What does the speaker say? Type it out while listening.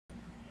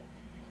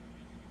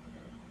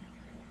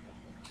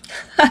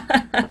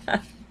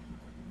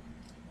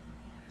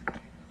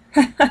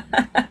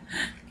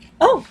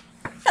Oh,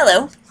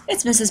 hello.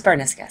 It's Mrs.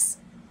 Barniscus.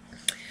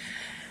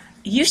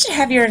 You should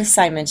have your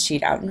assignment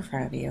sheet out in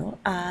front of you.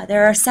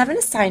 There are 7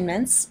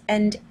 assignments,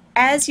 and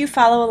as you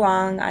follow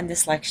along on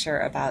this lecture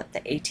about the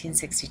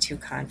 1862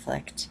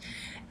 conflict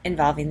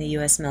involving the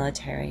U.S.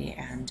 military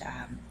and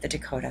the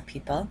Dakota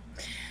people,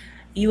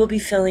 you will be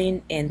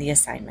filling in the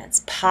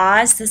assignments.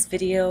 Pause this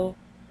video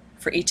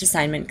for each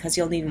assignment because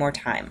you'll need more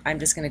time. I'm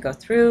just going to go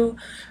through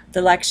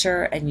the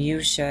lecture and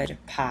you should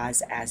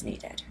pause as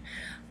needed.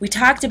 We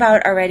talked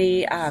about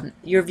already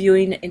your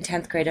viewing in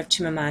 10th grade of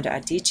Chimamanda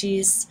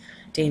Adichie's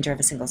Danger of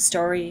a Single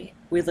Story.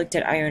 We looked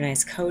at Iron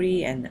Eyes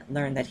Cody and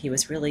learned that he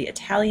was really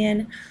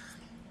Italian.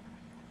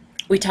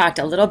 We talked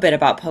a little bit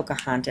about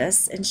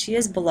Pocahontas, and she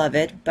is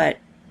beloved but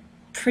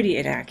pretty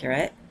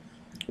inaccurate.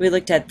 We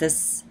looked at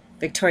this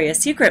Victoria's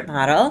Secret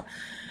model.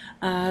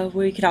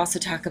 We could also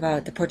talk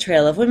about the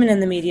portrayal of women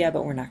in the media,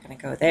 but we're not going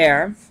to go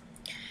there.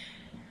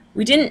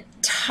 We didn't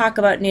talk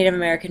about Native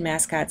American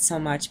mascots so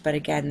much, but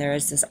again, there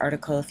is this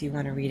article if you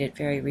want to read it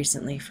very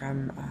recently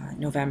from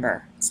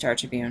November, Star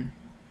Tribune.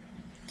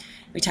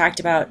 We talked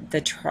about the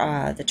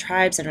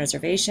tribes and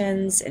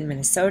reservations in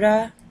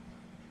Minnesota,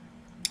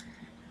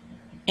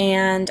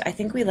 and I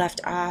think we left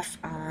off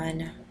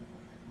on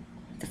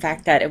the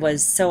fact that it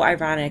was so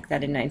ironic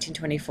that in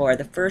 1924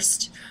 the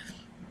first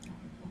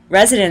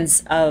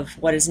residents of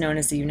what is known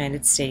as the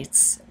United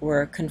States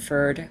were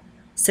conferred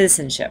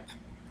citizenship.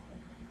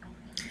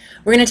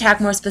 We're going to talk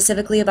more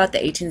specifically about the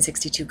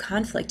 1862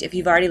 conflict. If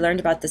you've already learned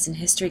about this in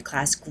history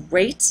class,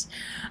 great.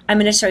 I'm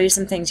going to show you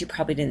some things you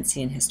probably didn't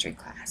see in history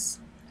class.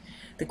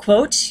 The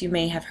quote you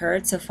may have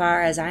heard, "So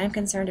far as I am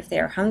concerned, if they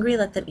are hungry,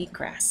 let them eat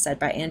grass," said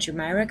by Andrew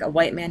Myrick, a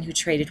white man who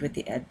traded with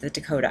the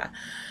Dakota.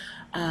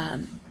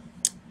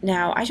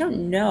 Now, I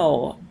don't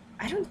know.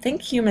 I don't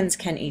think humans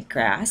can eat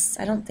grass.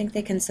 I don't think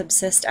they can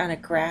subsist on a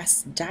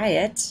grass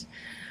diet.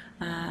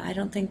 I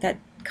don't think that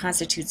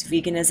constitutes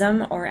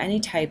veganism or any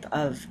type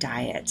of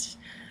diet.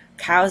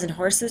 Cows and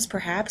horses,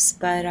 perhaps,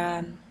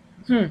 but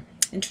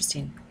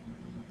interesting.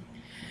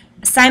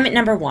 Assignment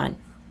number 1.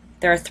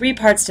 There are 3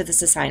 parts to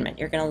this assignment.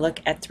 You're going to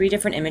look at 3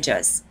 different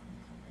images.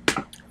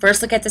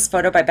 First, look at this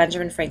photo by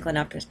Benjamin Franklin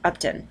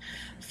Upton.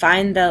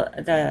 Find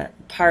the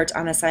part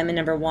on assignment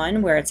number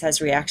 1 where it says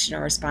reaction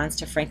or response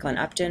to Franklin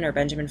Upton or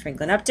Benjamin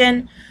Franklin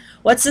Upton.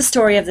 What's the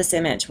story of this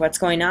image? What's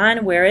going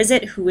on? Where is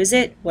it? Who is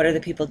it? What are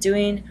the people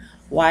doing?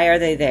 Why are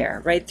they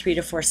there? Write 3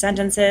 to 4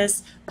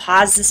 sentences.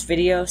 Pause this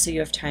video so you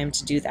have time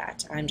to do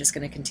that. I'm just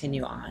going to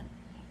continue on.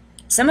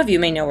 Some of you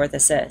may know where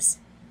this is.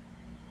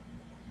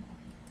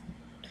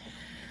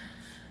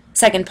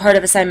 Second part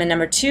of assignment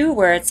number 2,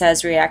 where it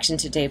says reaction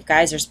to Dave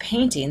Geiser's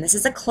painting. This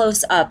is a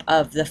close-up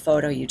of the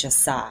photo you just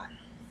saw.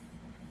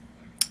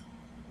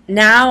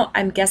 Now,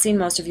 I'm guessing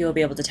most of you will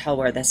be able to tell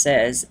where this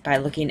is by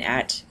looking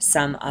at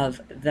some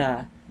of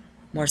the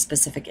more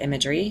specific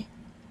imagery.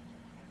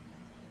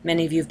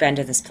 Many of you have been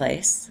to this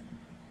place.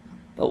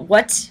 But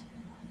what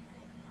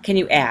can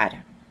you add?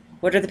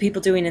 What are the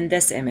people doing in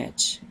this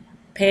image?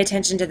 Pay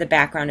attention to the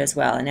background as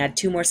well and add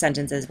 2 more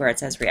sentences where it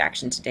says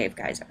reaction to Dave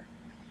Geiser.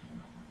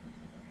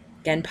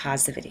 Again,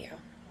 pause the video.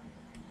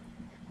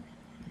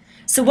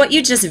 So what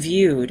you just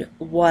viewed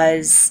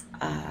was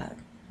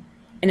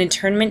an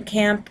internment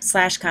camp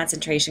 /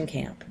 concentration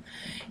camp.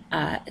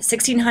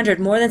 1,600,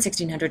 more than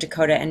 1,600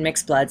 Dakota and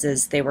mixed bloods,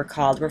 as they were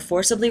called, were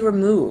forcibly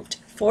removed,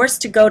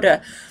 forced to go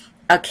to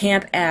a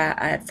camp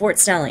at Fort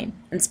Snelling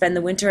and spend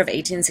the winter of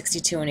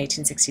 1862 and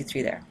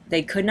 1863 there.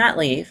 They could not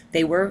leave.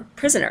 They were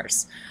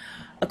prisoners.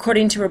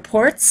 According to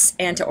reports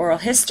and to oral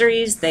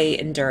histories, they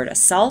endured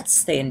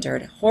assaults. They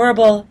endured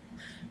horrible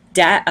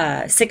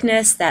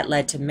sickness that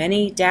led to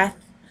many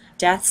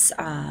deaths.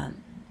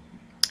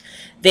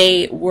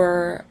 They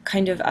were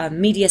kind of a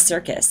media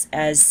circus,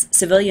 as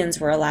civilians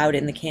were allowed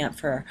in the camp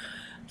for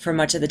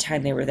much of the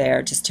time they were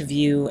there, just to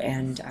view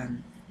and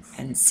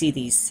see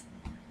these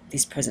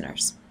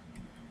prisoners.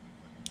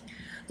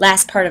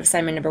 Last part of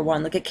assignment number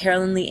 1, look at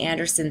Carolyn Lee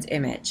Anderson's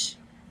image,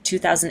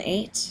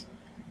 2008.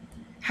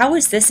 How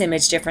is this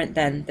image different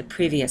than the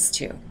previous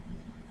 2?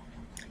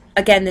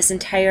 Again, this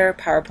entire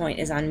PowerPoint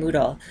is on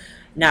Moodle,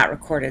 not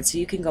recorded, so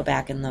you can go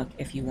back and look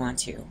if you want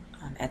to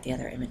at the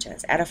other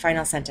images. Add a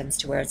final sentence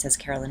to where it says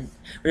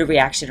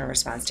reaction or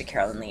response to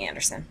Carolyn Lee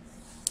Anderson.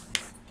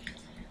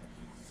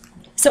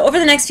 So over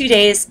the next few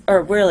days,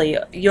 or really,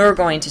 you're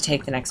going to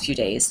take the next few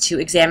days to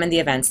examine the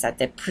events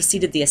that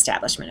preceded the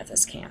establishment of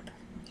this camp.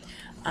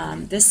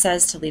 This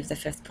says to leave the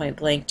 5th point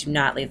blank. Do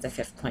not leave the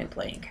 5th point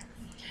blank.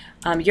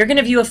 You're going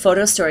to view a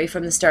photo story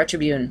from the Star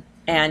Tribune,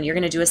 and you're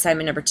going to do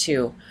assignment number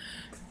 2.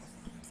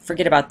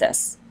 Forget about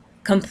this.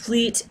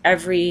 Complete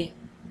every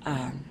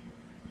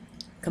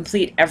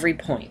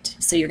point.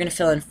 So you're going to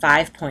fill in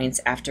 5 points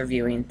after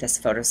viewing this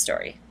photo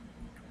story.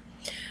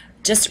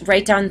 Just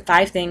write down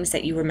 5 things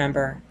that you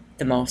remember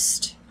the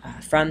most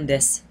from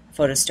this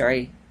photo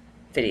story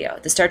video.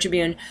 The Star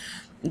Tribune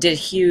did a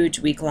huge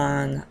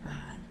week-long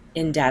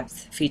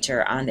in-depth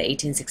feature on the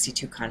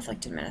 1862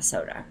 conflict in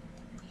Minnesota.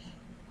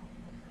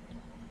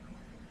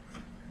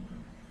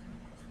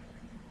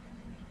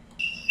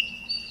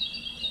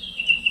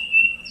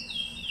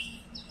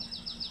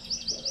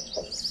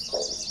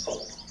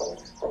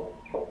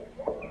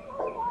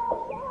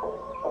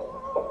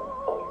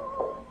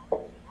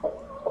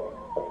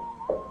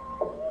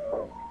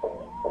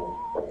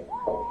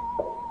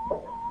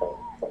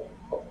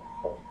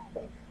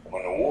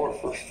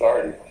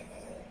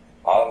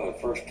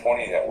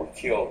 20 that were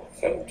killed,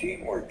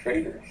 17 were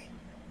traitors.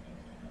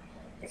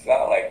 It's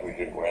not like we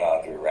just went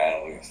out there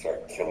randomly and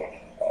started killing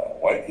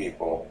white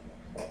people.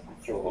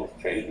 We killed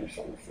those traitors.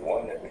 It was the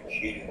one that been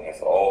cheating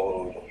us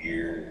all those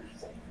years.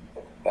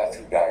 That's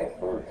who died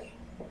first.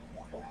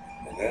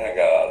 And then I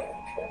got out of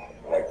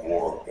it, like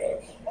war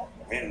does.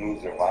 Men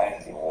lose their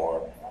minds in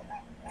war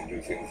and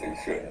do things they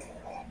shouldn't.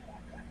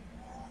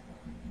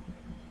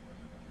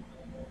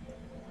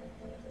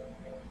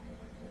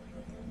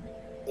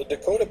 The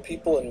Dakota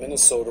people in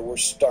Minnesota were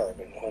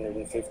starving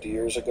 150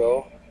 years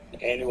ago.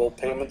 Annual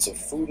payments of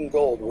food and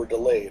gold were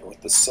delayed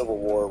with the Civil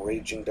War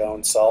raging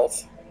down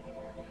south.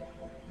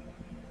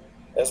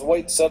 As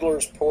white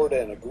settlers poured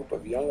in, a group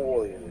of young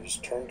warriors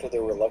turned to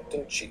their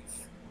reluctant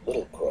chief,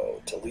 Little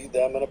Crow, to lead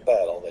them in a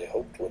battle they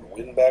hoped would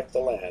win back the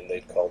land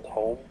they'd called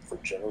home for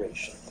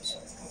generations.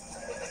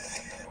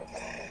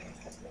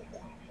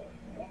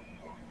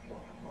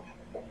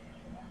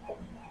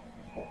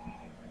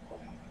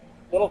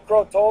 Little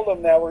Crow told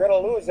him that we're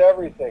going to lose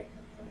everything.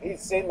 He'd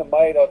seen the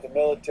might of the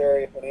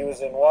military when he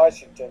was in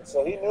Washington,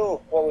 so he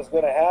knew what was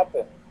going to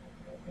happen.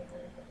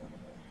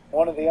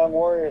 One of the young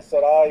warriors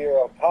said, "Ah,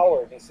 you're a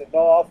coward." He said,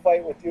 "No, I'll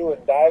fight with you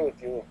and die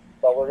with you,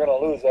 but we're going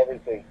to lose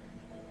everything."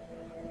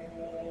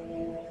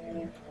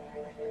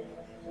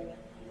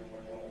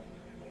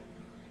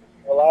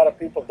 A lot of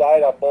people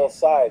died on both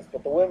sides,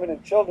 but the women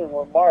and children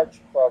were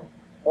marched from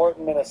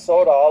Morton,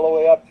 Minnesota, all the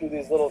way up through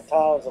these little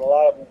towns, and a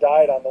lot of them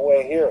died on the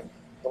way here.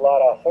 A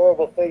lot of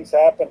horrible things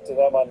happened to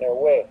them on their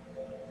way.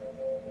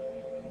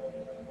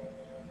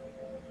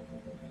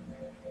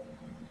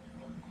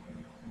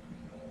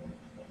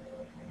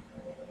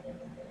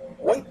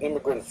 White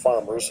immigrant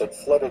farmers had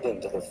flooded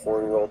into the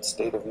 4-year-old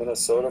state of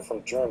Minnesota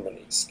from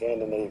Germany,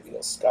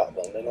 Scandinavia,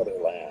 Scotland, and other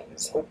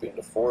lands, hoping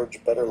to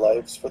forge better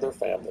lives for their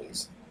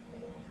families.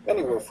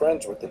 Many were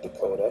friends with the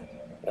Dakota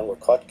and were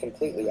caught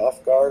completely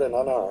off guard and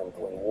unarmed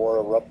when war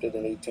erupted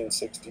in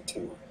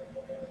 1862.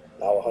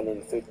 Now,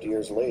 150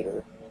 years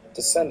later,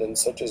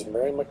 descendants such as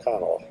Mary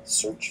McConnell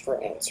search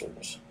for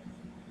answers.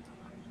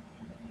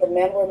 The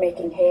men were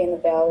making hay in the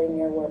valley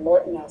near where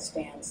Morton now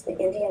stands. The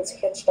Indians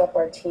hitched up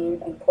our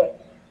team and put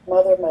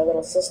Mother, my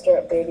little sister,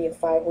 a baby of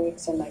 5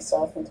 weeks, and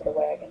myself into the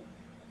wagon.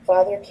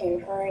 Father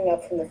came hurrying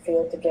up from the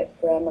field to get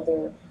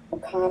Grandmother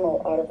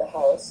McConnell out of the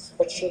house,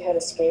 but she had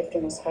escaped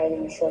and was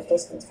hiding a short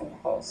distance from the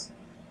house.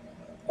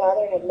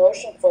 Father had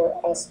motioned for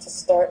us to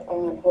start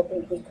on,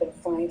 hoping he could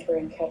find her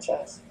and catch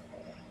us.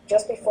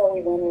 Just before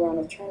we went around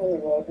a turn in the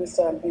road, we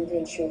saw an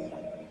Indian shoot him.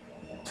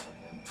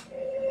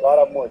 A lot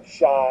of them were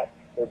shot.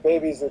 Their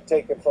babies were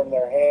taken from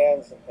their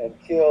hands and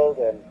killed,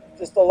 and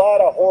just a lot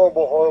of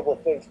horrible, horrible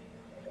things.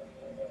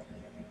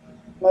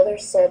 Mother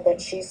said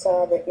that she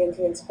saw the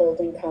Indians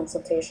holding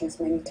consultations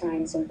many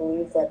times and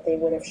believed that they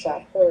would have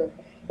shot her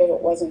if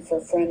it wasn't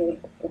for friendly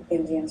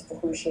Indians for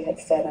whom she had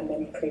fed on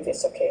many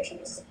previous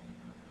occasions.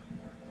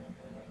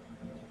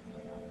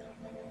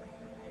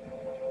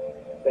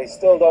 They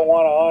still don't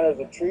want to honor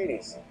the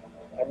treaties.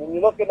 I mean, you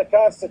look in the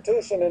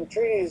Constitution, and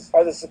treaties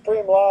are the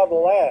supreme law of the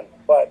land,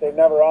 but they've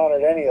never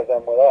honored any of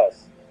them with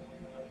us.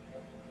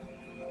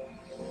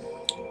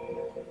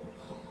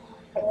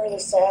 I'm really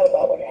sad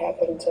about what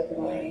happened to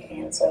my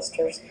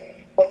ancestors.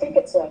 I think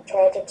it's a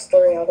tragic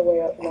story all the way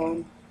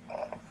along.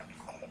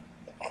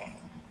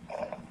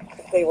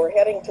 They were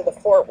heading to the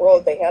Fort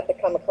Road. They had to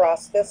come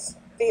across this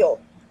field.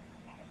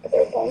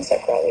 Their bones are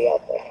probably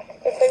out there.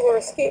 If they were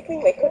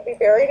escaping, they could be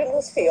buried in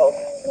this field.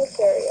 This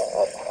area,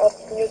 up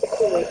near the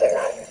coulee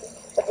there.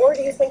 But where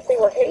do you think they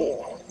were heading?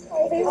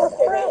 They were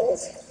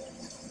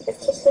friends.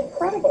 It's just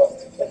incredible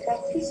that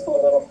that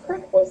peaceful little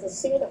creek was the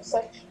scene of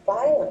such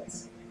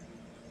violence.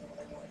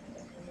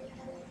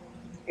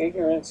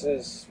 Ignorance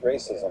is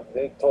racism.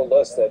 They told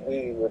us that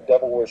we were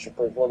devil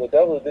worshippers. Well, the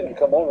devil didn't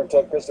come over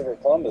until Christopher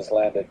Columbus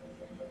landed.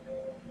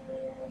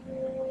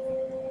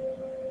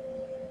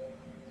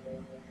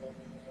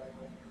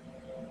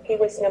 He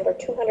was number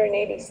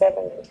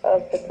 287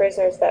 of the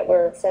prisoners that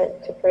were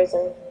sent to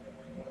prison.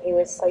 He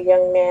was a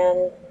young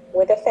man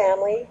with a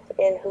family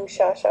in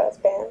Shasha's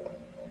band.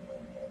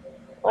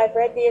 I've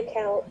read the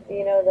account,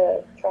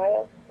 the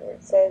trial, where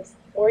it says,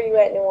 "Were you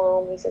at New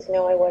Ulm?" He says,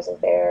 "No, I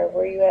wasn't there."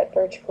 "Were you at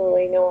Birch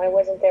Coulee?" "No, I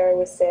wasn't there, I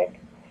was sick."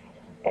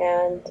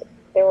 And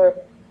there were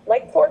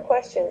like 4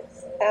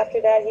 questions. After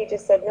that, he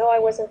just said, "No, I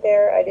wasn't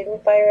there, I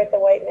didn't fire at the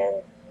white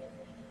men."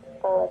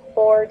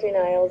 4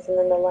 denials, and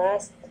then the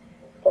last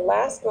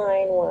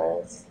line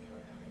was,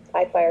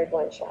 "I fired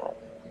 1 shot."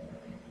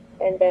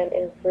 And then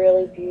in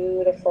really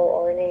beautiful,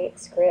 ornate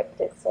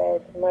script, it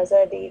said,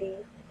 "Muzza Didi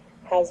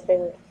has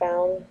been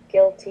found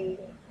guilty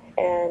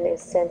and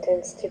is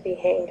sentenced to be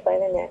hanged by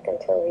the neck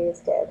until he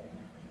is dead."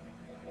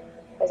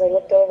 As I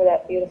looked over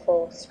that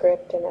beautiful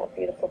script and that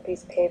beautiful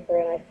piece of paper,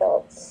 and I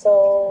felt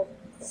so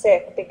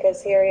sick,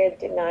 because here he had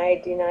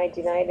denied,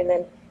 and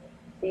then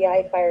the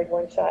 "I fired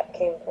 1 shot"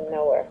 came from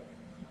nowhere.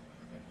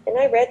 And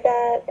I read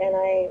that, and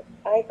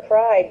I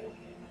cried.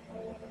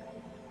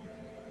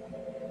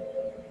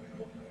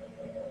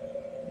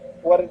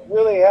 What had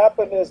really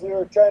happened is we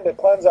were trying to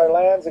cleanse our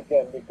lands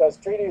again, because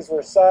treaties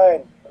were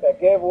signed that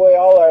gave away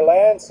all our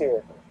lands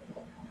here,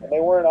 and they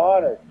weren't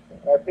honored.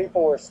 Our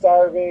people were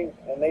starving,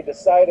 and they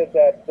decided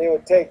that they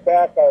would take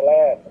back our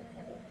land.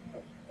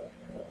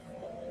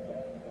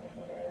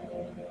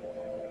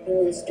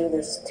 Humans do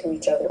this to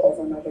each other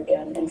over and over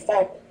again. In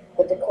fact,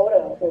 the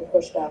Dakota were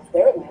pushed off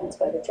their lands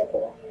by the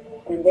Chippewa,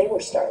 and they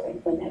were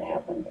starving when that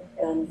happened.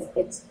 And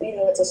it's, you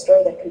know, it's a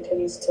story that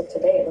continues till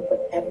today. Look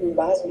what happened in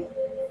Bosnia.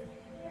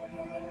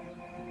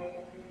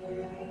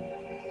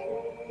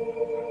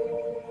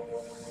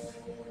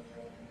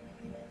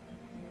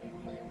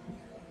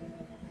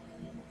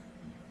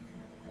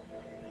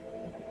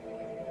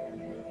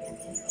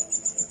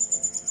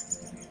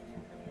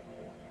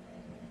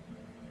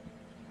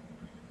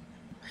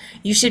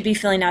 You should be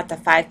filling out the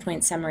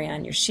 5-point summary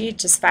on your sheet,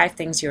 just 5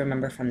 things you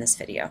remember from this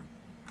video.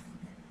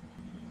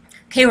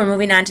 Okay, we're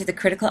moving on to the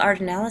critical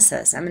art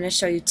analysis. I'm going to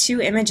show you 2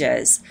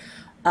 images.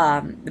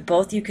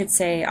 Both you could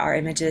say are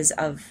images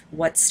of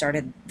what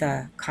started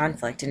the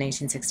conflict in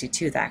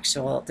 1862,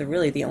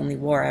 really the only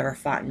war ever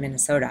fought in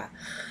Minnesota.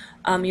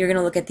 You're going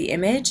to look at the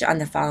image on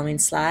the following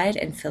slide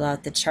and fill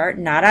out the chart,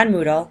 not on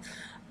Moodle,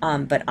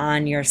 but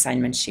on your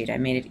assignment sheet. I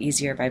made it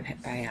easier by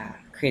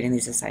creating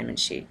these assignment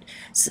sheets.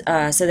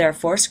 So there are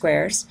 4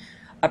 squares.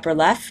 Upper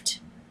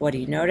left, what do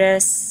you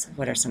notice?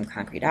 What are some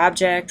concrete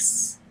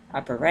objects?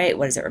 Upper right,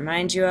 what does it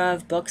remind you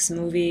of? Books,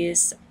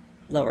 movies.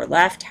 Lower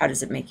left, how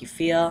does it make you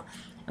feel?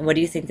 And what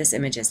do you think this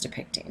image is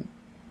depicting?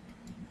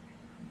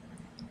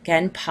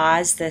 Again,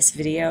 pause this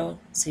video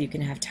so you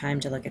can have time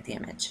to look at the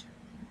image.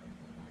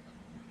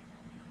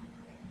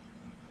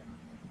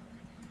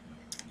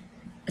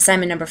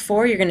 Assignment number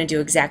 4, you're going to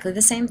do exactly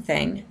the same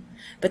thing,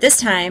 but this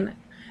time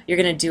you're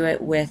going to do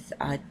it with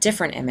a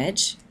different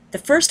image. The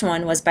first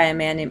one was by a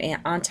man named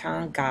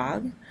Anton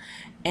Gog,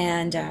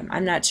 and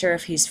I'm not sure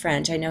if he's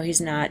French. I know he's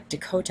not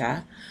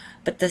Dakota,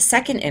 but the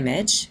second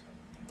image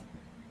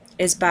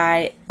is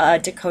by a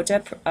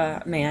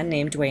Dakota man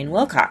named Dwayne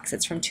Wilcox.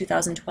 It's from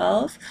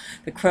 2012.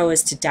 The Crow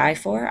is to Die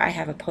For. I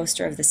have a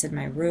poster of this in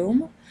my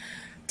room.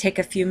 Take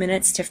a few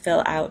minutes to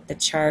fill out the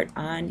chart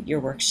on your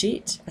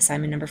worksheet,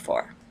 assignment number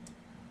 4.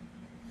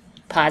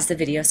 Pause the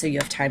video so you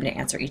have time to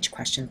answer each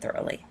question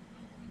thoroughly.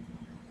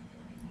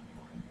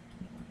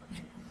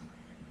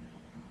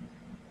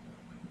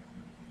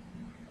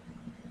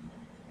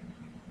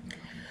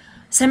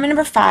 Assignment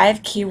number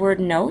 5, keyword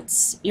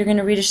notes. You're going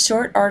to read a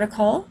short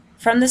article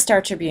from the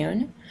Star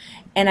Tribune,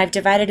 and I've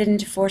divided it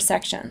into 4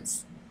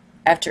 sections.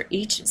 After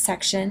each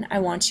section, I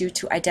want you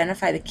to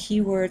identify the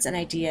keywords and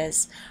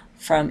ideas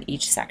from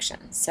each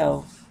section.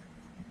 So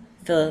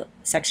fill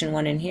section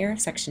 1 in here,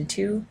 section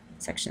 2,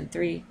 section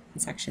 3,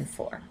 and section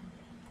 4.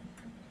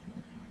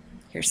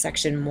 Here's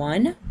section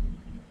 1.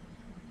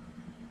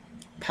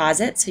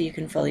 Pause it so you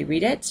can fully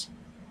read it.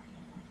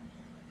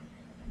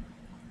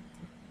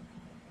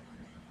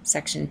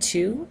 Section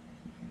 2,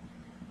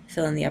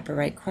 fill in the upper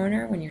right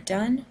corner when you're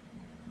done.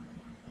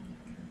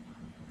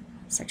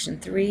 Section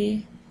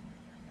 3,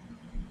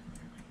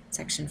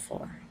 Section 4.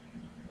 All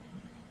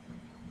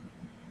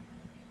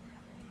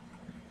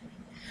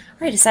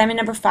right, assignment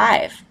number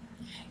 5.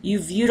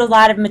 You've viewed a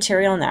lot of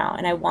material now,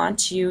 and I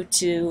want you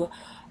to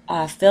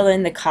fill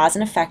in the cause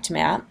and effect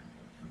map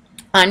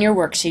on your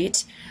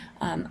worksheet.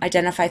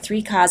 Identify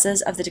 3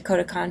 causes of the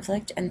Dakota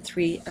conflict and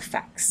 3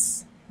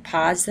 effects.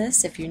 Pause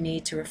this if you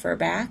need to refer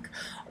back,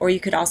 or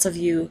you could also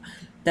view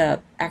the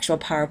actual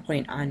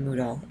PowerPoint on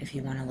Moodle if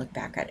you want to look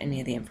back at any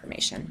of the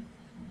information.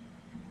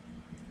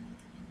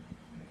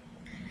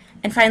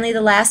 And finally,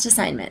 the last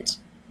assignment,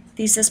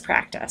 thesis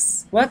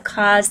practice. What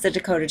caused the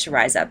Dakota to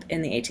rise up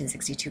in the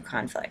 1862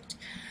 conflict?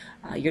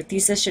 Your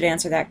thesis should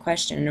answer that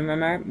question.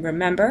 And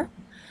remember,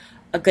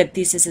 a good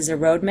thesis is a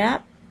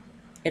roadmap.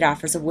 It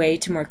offers a way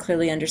to more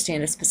clearly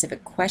understand a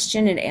specific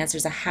question. It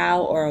answers a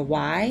how or a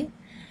why.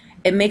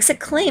 It makes a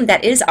claim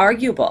that is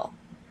arguable.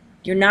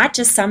 You're not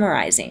just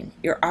summarizing.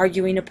 You're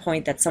arguing a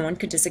point that someone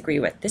could disagree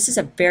with. This is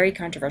a very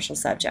controversial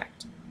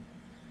subject.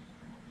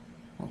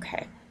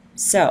 Okay,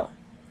 so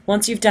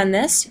once you've done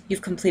this,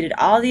 you've completed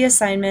all the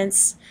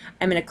assignments.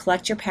 I'm going to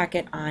collect your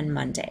packet on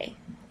Monday.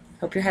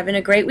 Hope you're having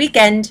a great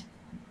weekend.